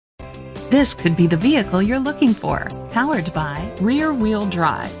This could be the vehicle you're looking for. Powered by rear-wheel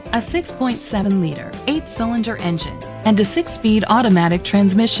drive, a 6.7-liter, 8-cylinder engine, and a 6-speed automatic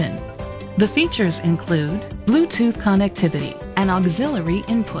transmission. The features include Bluetooth connectivity, an auxiliary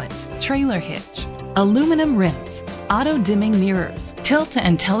input, trailer hitch, aluminum rims, auto-dimming mirrors, tilt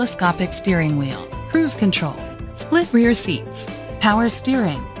and telescopic steering wheel, cruise control, split rear seats, power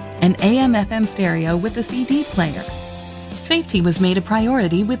steering, an AM/FM stereo with a CD player. Safety was made a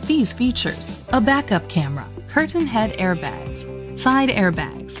priority with these features: a backup camera, curtain head airbags, side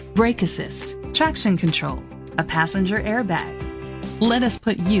airbags, brake assist, traction control, a passenger airbag. Let us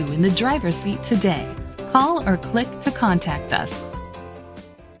put you in the driver's seat today. Call or click to contact us.